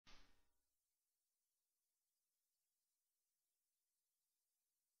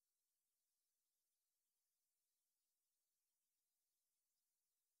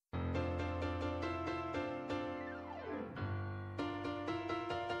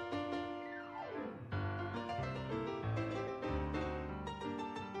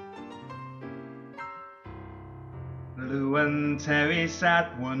Lou and Terry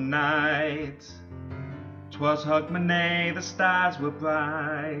sat one night. 'Twas Hogmanay, the stars were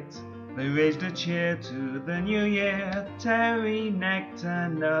bright. They raised a cheer to the new year. Terry necked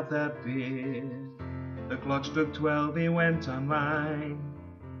another beer. The clock struck 12, he went online.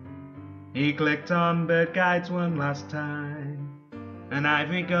 He clicked on Bird Guides one last time. An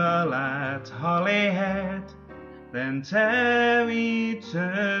ivory girl at Holyhead. Then Terry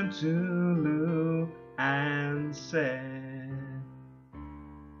turned to Lou and said,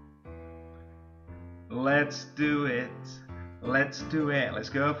 let's do it, let's do it, let's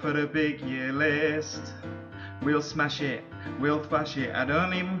go for the big year list. We'll smash it, we'll thrash it, I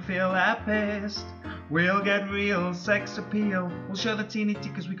don't even feel that pissed. We'll get real sex appeal, we'll show the teeny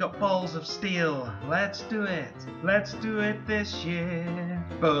tickers we got balls of steel. Let's do it this year.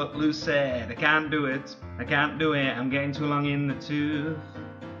 But Lou said, I can't do it, I'm getting too long in the tooth.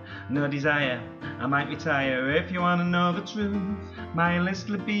 No desire, I might retire if you wanna know the truth. My list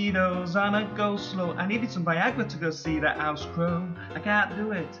libido's on a go slow. I needed some Viagra to go see that house crow. I can't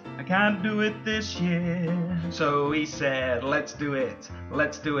do it this year. So he said, let's do it,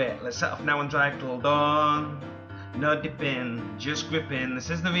 let's set off now and drive till dawn. No dipping, just gripping, this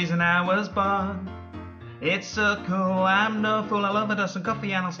is the reason I was born. It's so cool, I'm no fool, I'll overdose on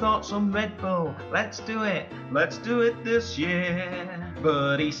coffee and I'll snort some Red Bull. Let's do it this year.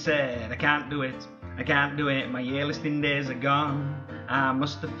 But he said, I can't do it, my year listing days are gone. I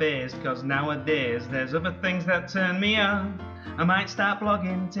must have phased, cause nowadays there's other things that turn me on. I might start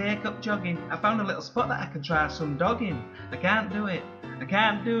blogging, take up jogging, I found a little spot that I can try some dogging. I can't do it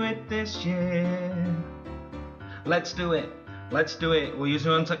this year. Let's do it, we'll use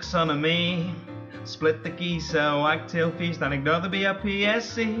our own taxonomy. Split the geese, wagtail feast and ignore the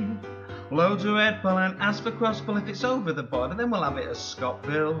BRPSC. Loads of Red Bull and ask for crossbull. If it's over the border then we'll have it as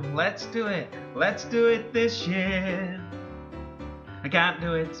Scottville. Let's do it this year. I can't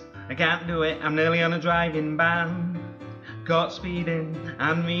do it, I'm nearly on a driving ban. Caught speeding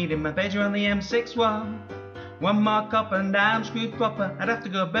and reading my pager on the M61. One more cop and I'm screwed proper. I'd have to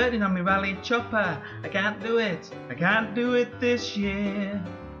go birding on my rally chopper. I can't do it this year.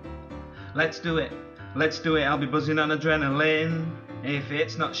 Let's do it, I'll be buzzing on adrenaline. If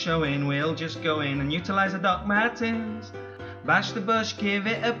it's not showing, we'll just go in and utilise the Doc Martens. Bash the bush, give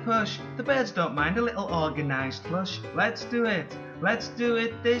it a push, the birds don't mind a little organised flush. Let's do it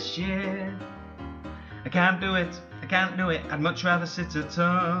this year. I can't do it, I'd much rather sit at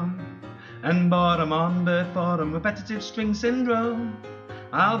home and boredom on bird forum, repetitive string syndrome.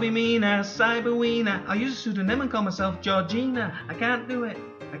 I'll be meaner, cyber wiener, I'll use a pseudonym and call myself Georgina. I can't do it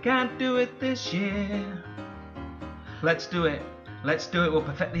this year. Let's do it, we'll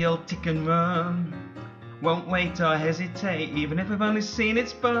perfect the old tick and run. Won't wait or hesitate, even if we've only seen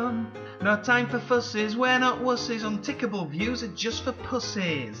its bum. No time for fusses, we're not wusses, untickable views are just for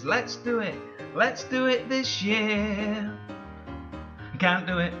pussies. Let's do it this year. I can't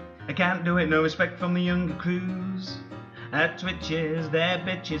do it, no respect from the younger crews. At Twitches, they're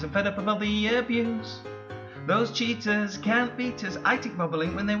bitches, I'm fed up of all the abuse. Those cheaters can't beat us, I tick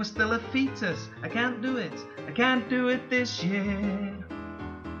bobbling when they were still a fetus. I can't do it this year.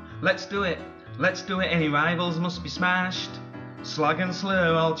 Let's do it, any rivals must be smashed. Slag and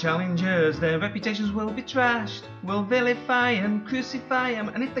slur all challengers, their reputations will be trashed. We'll vilify and crucify them,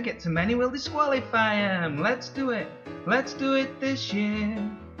 and if they get too many we'll disqualify them. Let's do it this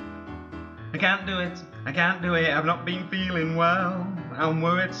year. I can't do it, I've not been feeling well. I'm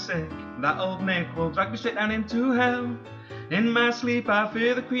worried sick, that old Nick will drag me straight down into hell. In my sleep I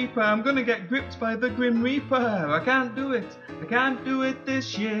fear the creeper, I'm gonna get gripped by the grim reaper. I can't do it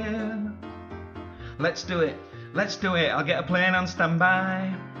this year. Let's do it, I'll get a plane on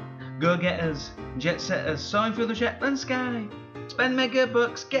standby. Go-getters, jet-setters, soaring through the Shetland sky. Spend mega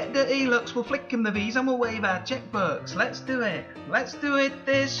bucks, get dirty looks, we'll flick 'em the V's and we'll wave our checkbooks. Let's do it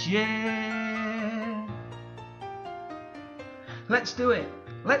this year. Let's do it,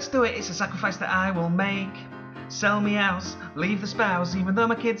 it's a sacrifice that I will make. Sell me house, leave the spouse, even though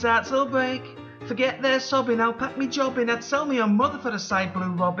my kids' hearts will break. Forget their sobbing, I'll pack me job in, I'd sell me a mother for the side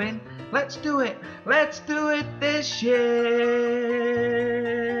blue robin. Let's do it this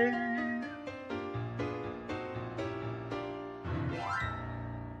year.